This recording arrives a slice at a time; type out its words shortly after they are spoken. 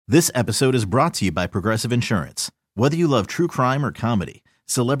This episode is brought to you by Progressive Insurance. Whether you love true crime or comedy,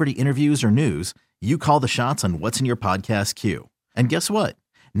 celebrity interviews or news, you call the shots on what's in your podcast queue. And guess what?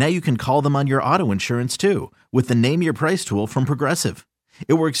 Now you can call them on your auto insurance too with the Name Your Price tool from Progressive.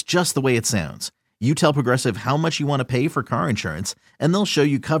 It works just the way it sounds. You tell Progressive how much you want to pay for car insurance, and they'll show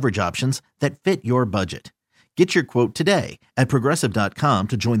you coverage options that fit your budget. Get your quote today at Progressive.com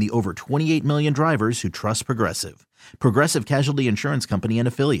to join the over 28 million drivers who trust Progressive. Progressive Casualty Insurance Company and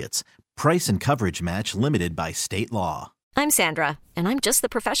Affiliates. Price and coverage match limited by state law. I'm Sandra, and I'm just the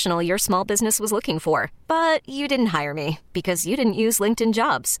professional your small business was looking for. But you didn't hire me because you didn't use LinkedIn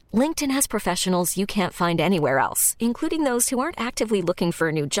Jobs. LinkedIn has professionals you can't find anywhere else, including those who aren't actively looking for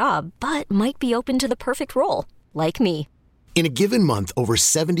a new job, but might be open to the perfect role, like me. In a given month, over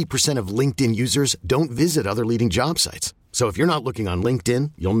 70% of LinkedIn users don't visit other leading job sites. So if you're not looking on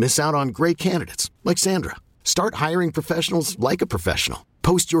LinkedIn, you'll miss out on great candidates like Sandra. Start hiring professionals like a professional.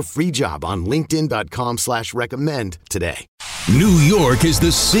 Post your free job on linkedin.com/recommend today. New York is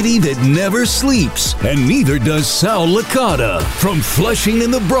the city that never sleeps, and neither does Sal Licata. From Flushing in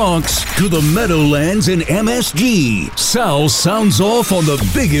the Bronx to the Meadowlands in MSG, Sal sounds off on the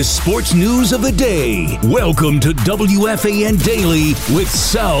biggest sports news of the day. Welcome to WFAN Daily with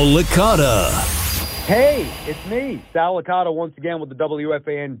Sal Licata. Hey, it's me, Sal Licata, once again with the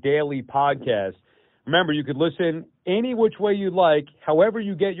WFAN Daily Podcast. Remember, you could listen any which way you like. However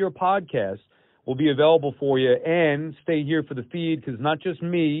you get your podcast will be available for you. And stay here for the feed, because not just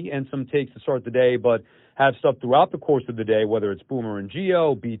me and some takes to start the day, but have stuff throughout the course of the day, whether it's Boomer and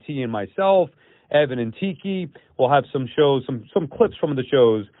Gio, BT and myself, Evan and Tiki. We'll have some shows, some clips from the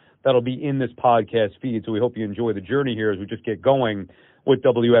shows that'll be in this podcast feed. So we hope you enjoy the journey here as we just get going with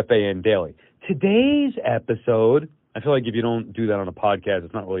WFAN Daily. Today's episode, I feel like if you don't do that on a podcast,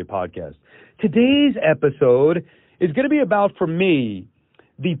 it's not really a podcast. Today's episode is going to be about, for me,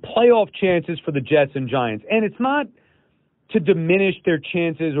 the playoff chances for the Jets and Giants. And it's not to diminish their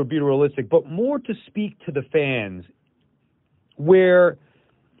chances or be realistic, but more to speak to the fans, where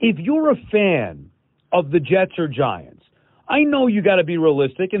if you're a fan of the Jets or Giants, I know you got to be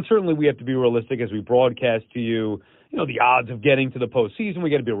realistic, and certainly we have to be realistic as we broadcast to you, the odds of getting to the postseason. We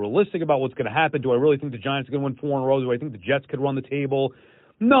got to be realistic about what's going to happen. Do I really think the Giants are going to win 4 in a row? Do I think the Jets could run the table?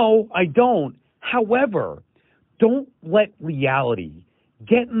 No, I don't. However, don't let reality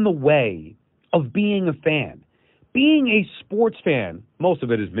get in the way of being a fan. Being a sports fan, most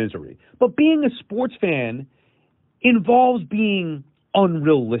of it is misery, but being a sports fan involves being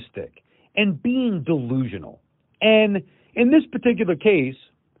unrealistic and being delusional. And in this particular case,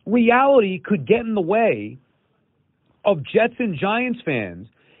 reality could get in the way of Jets and Giants fans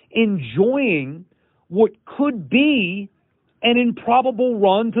enjoying what could be an improbable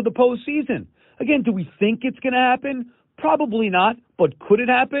run to the postseason. Again, do we think it's going to happen? Probably not, but could it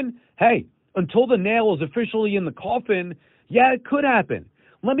happen? Hey, until the nail is officially in the coffin, yeah, it could happen.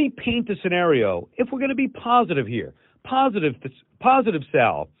 Let me paint a scenario. If we're going to be positive here, positive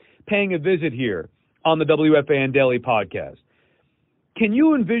Sal, paying a visit here on the WFAN Daily Podcast. Can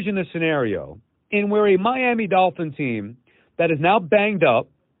you envision a scenario in where a Miami Dolphin team that is now banged up,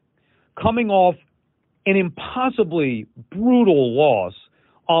 coming off an impossibly brutal loss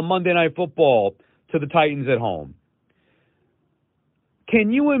on Monday Night Football to the Titans at home?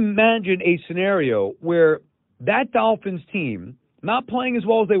 Can you imagine a scenario where that Dolphins team, not playing as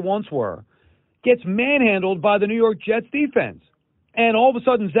well as they once were, gets manhandled by the New York Jets defense? And all of a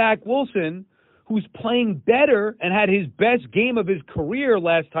sudden, Zach Wilson, who's playing better and had his best game of his career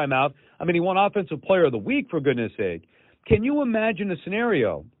last time out, I mean, he won Offensive Player of the Week, for goodness sake. Can you imagine a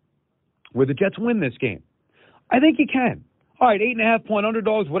scenario where the Jets win this game? I think you can. All right, 8.5-point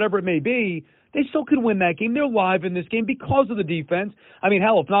underdogs, whatever it may be, they still could win that game. They're live in this game because of the defense. I mean,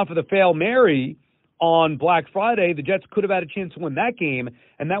 hell, if not for the Fail Mary on Black Friday, the Jets could have had a chance to win that game,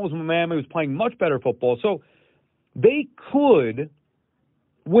 and that was when Miami was playing much better football. So they could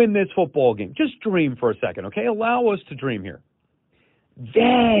win this football game. Just dream for a second, okay? Allow us to dream here.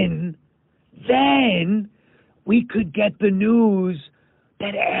 Then we could get the news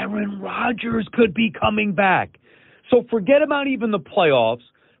that Aaron Rodgers could be coming back. So forget about even the playoffs.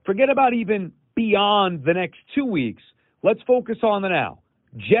 Forget about even beyond the next 2 weeks. Let's focus on the now.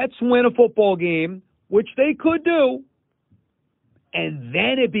 Jets win a football game, which they could do, and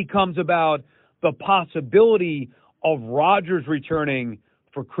then it becomes about the possibility of Rodgers returning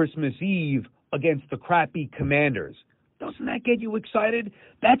for Christmas Eve against the crappy Commanders. Doesn't that get you excited?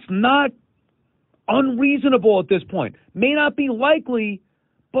 That's not unreasonable at this point. May not be likely,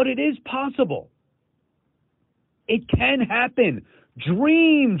 but it is possible. It can happen.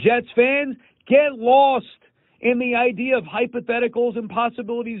 Dream, Jets fans. Get lost in the idea of hypotheticals and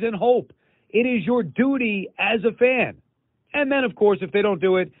possibilities and hope. It is your duty as a fan. And then, of course, if they don't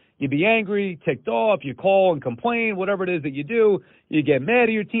do it, you be angry, ticked off, you call and complain, whatever it is that you do, you get mad at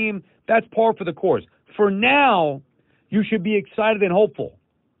your team. That's par for the course. For now, you should be excited and hopeful.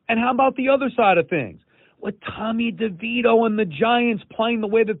 And how about the other side of things? With Tommy DeVito and the Giants playing the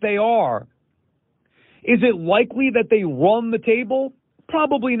way that they are, is it likely that they run the table?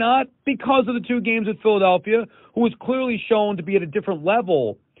 Probably not, because of the two games with Philadelphia, who was clearly shown to be at a different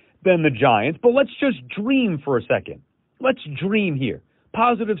level than the Giants. But let's just dream for a second. Let's dream here.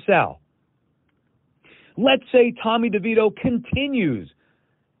 Positive Sal. Let's say Tommy DeVito continues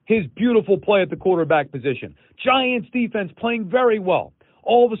his beautiful play at the quarterback position. Giants defense playing very well.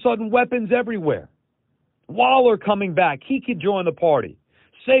 All of a sudden, weapons everywhere. Waller coming back. He could join the party.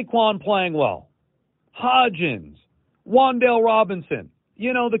 Saquon playing well. Hodgins. Wan'Dale Robinson.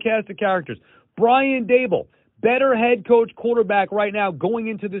 You know, the cast of characters. Brian Dable. Better head coach quarterback right now going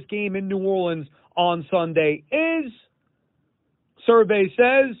into this game in New Orleans on Sunday is, survey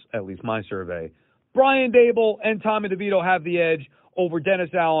says, at least my survey, Brian Dable and Tommy DeVito have the edge over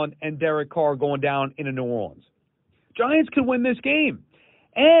Dennis Allen and Derek Carr going down into New Orleans. Giants could win this game.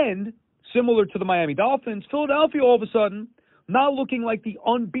 And similar to the Miami Dolphins, Philadelphia all of a sudden not looking like the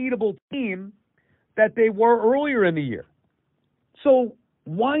unbeatable team that they were earlier in the year. So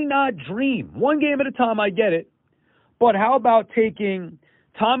why not dream? One game at a time, I get it. But how about taking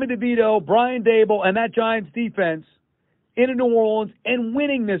Tommy DeVito, Brian Dable, and that Giants defense into New Orleans and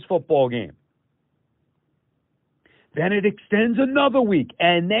winning this football game? Then it extends another week,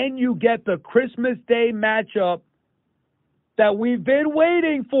 and then you get the Christmas Day matchup that we've been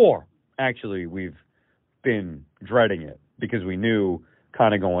waiting for. Actually, we've been dreading it because we knew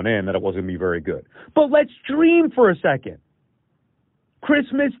kind of going in that it wasn't going to be very good. But let's dream for a second.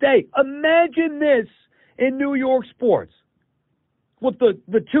 Christmas Day. Imagine this in New York sports with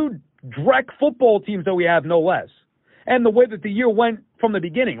the two Drek football teams that we have, no less. And the way that the year went from the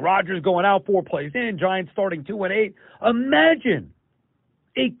beginning, Rodgers going out 4 plays in, Giants starting 2-8. Imagine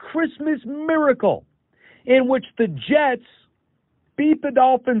a Christmas miracle in which the Jets beat the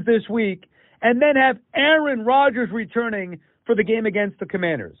Dolphins this week and then have Aaron Rodgers returning for the game against the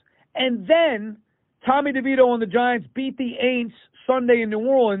Commanders. And then Tommy DeVito and the Giants beat the Aints Sunday in New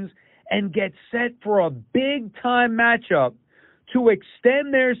Orleans and get set for a big-time matchup to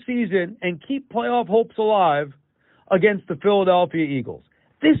extend their season and keep playoff hopes alive against the Philadelphia Eagles.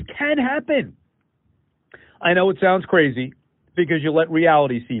 This can happen. I know it sounds crazy because you let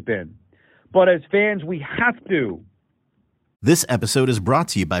reality seep in. But as fans, we have to. This episode is brought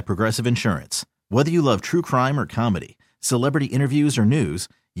to you by Progressive Insurance. Whether you love true crime or comedy, celebrity interviews or news,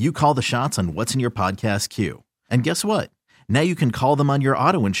 you call the shots on what's in your podcast queue. And guess what? Now you can call them on your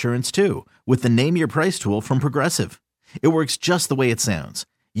auto insurance too with the Name Your Price tool from Progressive. It works just the way it sounds.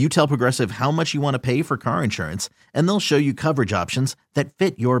 You tell Progressive how much you want to pay for car insurance, and they'll show you coverage options that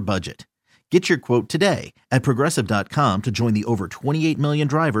fit your budget. Get your quote today at Progressive.com to join the over 28 million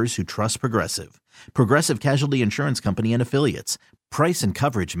drivers who trust Progressive. Progressive Casualty Insurance Company and Affiliates. Price and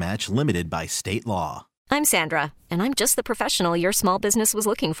coverage match limited by state law. I'm Sandra, and I'm just the professional your small business was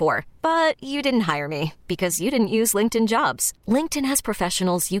looking for. But you didn't hire me because you didn't use LinkedIn Jobs. LinkedIn has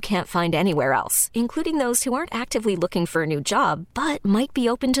professionals you can't find anywhere else, including those who aren't actively looking for a new job, but might be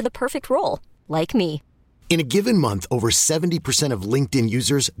open to the perfect role, like me. In a given month, over 70% of LinkedIn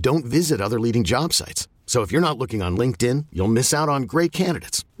users don't visit other leading job sites. So if you're not looking on LinkedIn, you'll miss out on great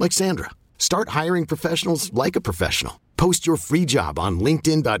candidates like Sandra. Start hiring professionals like a professional. Post your free job on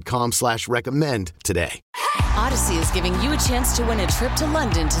linkedin.com/recommend today. Odyssey is giving you a chance to win a trip to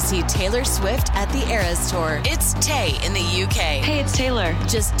London to see Taylor Swift at the Eras Tour. It's Tay in the UK. Hey, it's Taylor.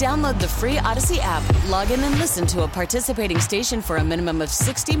 Just download the free Odyssey app, log in and listen to a participating station for a minimum of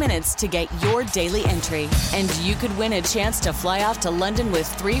 60 minutes to get your daily entry. And you could win a chance to fly off to London with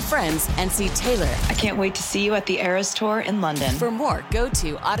 3 friends and see Taylor. I can't wait to see you at the Eras Tour in London. For more, go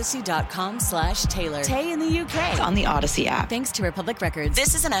to odyssey.com/Taylor. Tay in the UK. It's on the Odyssey app. Thanks to Republic Records.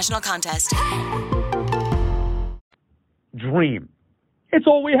 This is a national contest. Dream. It's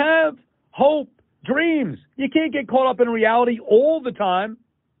all we have. Hope. Dreams. You can't get caught up in reality all the time,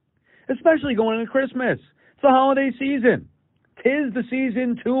 especially going into Christmas. It's the holiday season. 'Tis the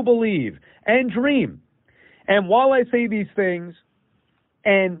season to believe and dream. And while I say these things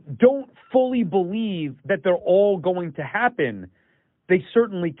and don't fully believe that they're all going to happen, they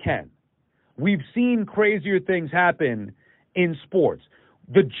certainly can. We've seen crazier things happen in sports.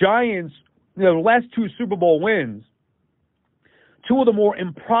 The Giants, the last 2 Super Bowl wins, 2 of the more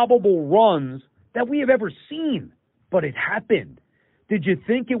improbable runs that we have ever seen, but it happened. Did you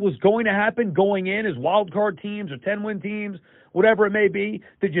think it was going to happen going in as wild card teams or 10-win teams, whatever it may be?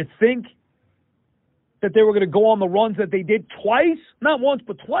 Did you think that they were going to go on the runs that they did twice? Not once,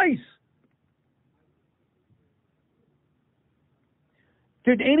 but twice.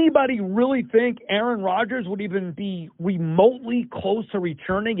 Did anybody really think Aaron Rodgers would even be remotely close to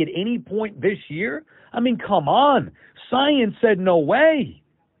returning at any point this year? I mean, come on. Science said no way.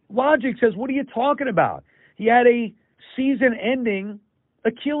 Logic says, what are you talking about? He had a season-ending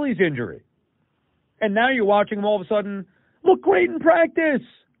Achilles injury. And now you're watching him all of a sudden look great in practice.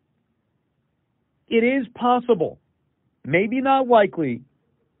 It is possible. Maybe not likely,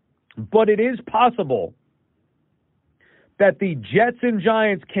 but it is possible that the Jets and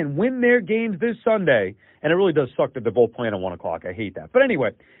Giants can win their games this Sunday, and it really does suck that they're both playing at 1 o'clock. I hate that. But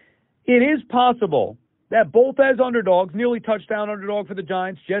anyway, it is possible that both as underdogs, nearly touchdown underdog for the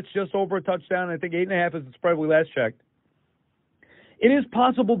Giants, Jets just over a touchdown, I think 8.5 is the spread we last checked. It is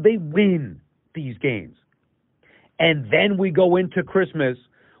possible they win these games. And then we go into Christmas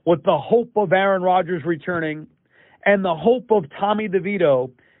with the hope of Aaron Rodgers returning and the hope of Tommy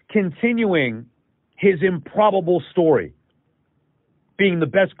DeVito continuing his improbable story, being the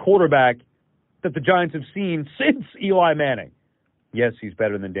best quarterback that the Giants have seen since Eli Manning. Yes, he's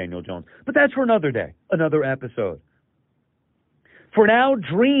better than Daniel Jones. But that's for another day, another episode. For now,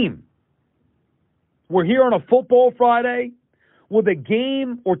 dream. We're here on a football Friday with a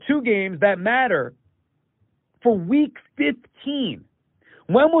game or two games that matter for Week 15.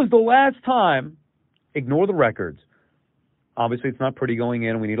 When was the last time, ignore the records, obviously it's not pretty going in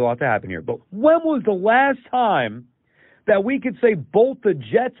and we need a lot to happen here, but when was the last time that we could say both the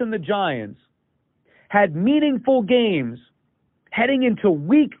Jets and the Giants had meaningful games heading into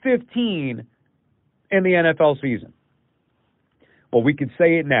Week 15 in the NFL season? Well, we could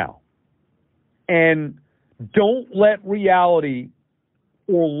say it now. And don't let reality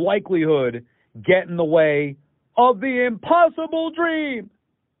or likelihood get in the way of the impossible dream.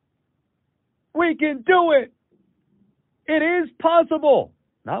 We can do it. It is possible.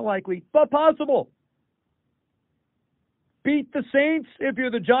 Not likely, but possible. Beat the Saints if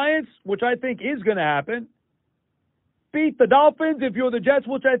you're the Giants, which I think is going to happen. Beat the Dolphins if you're the Jets,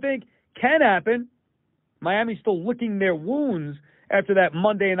 which I think can happen. Miami's still licking their wounds after that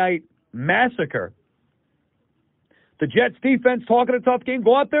Monday night massacre. The Jets defense talking a tough game.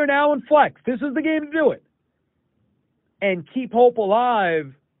 Go out there now and flex. This is the game to do it. And keep hope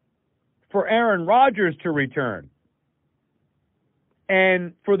alive for Aaron Rodgers to return.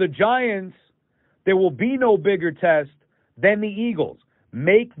 And for the Giants, there will be no bigger test than the Eagles.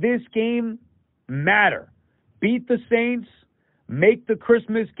 Make this game matter. Beat the Saints. Make the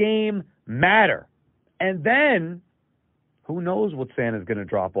Christmas game matter. And then, who knows what Santa's going to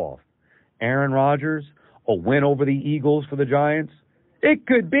drop off? Aaron Rodgers, a win over the Eagles for the Giants. It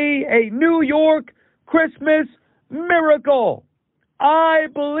could be a New York Christmas miracle. I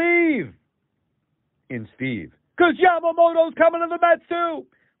believe in Steve. Because Yamamoto's coming to the Mets too.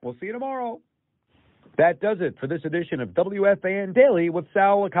 We'll see you tomorrow. That does it for this edition of WFAN Daily with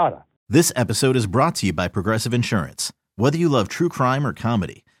Sal Licata. This episode is brought to you by Progressive Insurance. Whether you love true crime or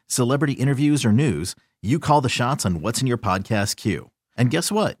comedy, celebrity interviews or news, you call the shots on what's in your podcast queue. And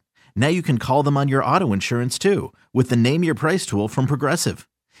guess what? Now you can call them on your auto insurance too with the Name Your Price tool from Progressive.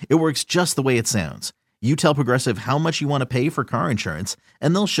 It works just the way it sounds. You tell Progressive how much you want to pay for car insurance,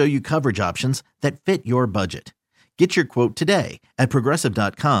 and they'll show you coverage options that fit your budget. Get your quote today at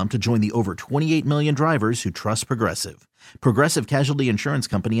Progressive.com to join the over 28 million drivers who trust Progressive. Progressive Casualty Insurance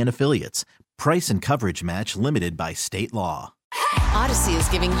Company and Affiliates. Price and coverage match limited by state law. Odyssey is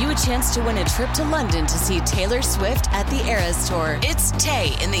giving you a chance to win a trip to London to see Taylor Swift at the Eras Tour. It's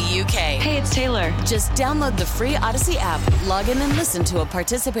Tay in the UK. Hey, it's Taylor. Just download the free Odyssey app, log in and listen to a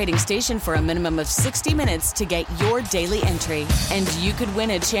participating station for a minimum of 60 minutes to get your daily entry. And you could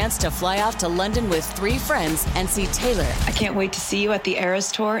win a chance to fly off to London with 3 friends and see Taylor. I can't wait to see you at the Eras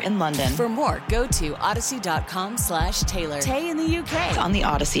Tour in London. For more, go to odyssey.com/Taylor. Tay in the UK. It's on the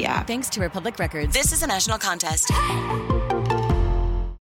Odyssey app. Thanks to Republic Records. This is a national contest.